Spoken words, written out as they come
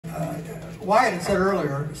Wyatt had said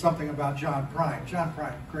earlier something about John Prine. John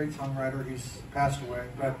Prine, great songwriter, he's passed away.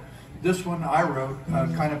 But this one I wrote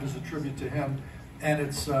kind of as a tribute to him. And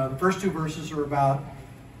it's the first two verses are about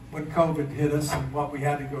when COVID hit us and what we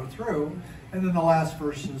had to go through. And then the last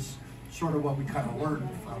verse is sort of what we kind of learned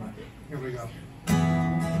from it. Here we go.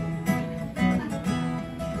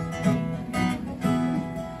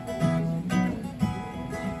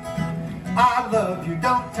 I love you,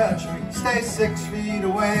 don't touch me, stay 6 feet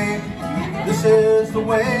away. This is the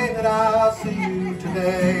way that I'll see you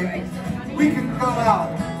today. We can go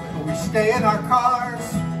out, but we stay in our cars.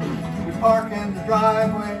 We park in the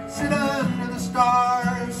driveway, sit under the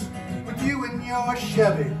stars. With you in your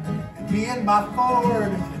Chevy, and me in my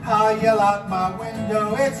Ford. I yell out my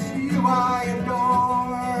window, it's you I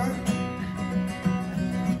adore.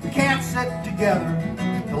 We can't sit together,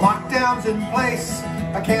 the lockdown's in place.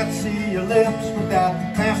 I can't see your lips with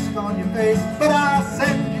that mask on your face, but I'll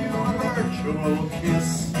send you a virtual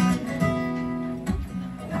kiss.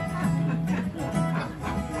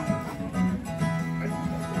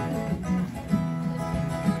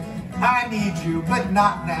 I need you, but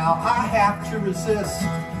not now. I have to resist.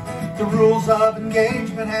 The rules of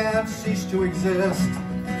engagement have ceased to exist.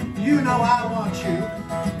 You know I want you,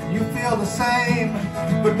 and you feel the same.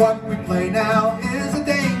 But what we play now is a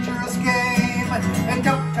dangerous game. And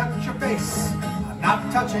don't touch your face, I'm not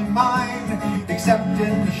touching mine. Except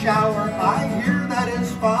in the shower, I hear that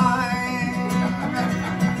is fine.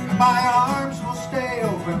 My arms will stay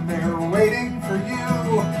open, they're waiting for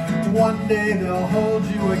you. One day they'll hold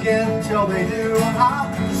you again till they do.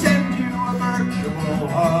 I'll send you a virtual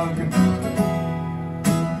hug.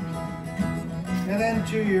 And then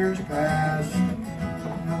 2 years passed, and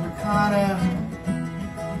we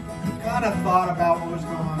kind of thought about what was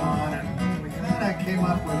going on, and we kind of came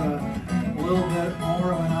up with a little bit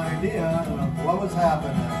more of an idea of what was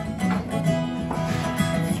happening.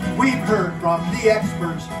 We've heard from the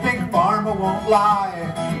experts, Big Pharma won't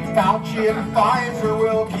lie. Fauci and Pfizer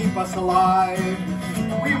will keep us alive.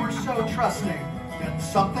 We were so trusting, then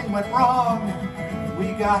something went wrong.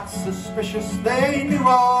 We got suspicious, they knew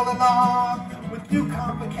all along. With new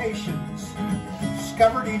complications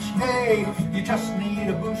discovered each day, you just need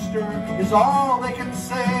a booster, is all they can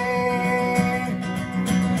say.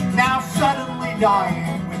 Now suddenly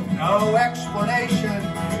dying with no explanation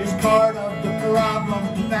is part of the problem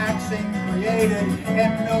the vaccine created,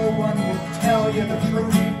 and no one will tell you the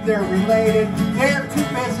truth, they're related. They're too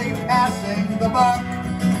busy passing the buck,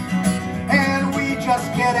 and we just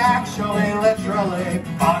get actually literally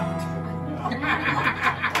fucked.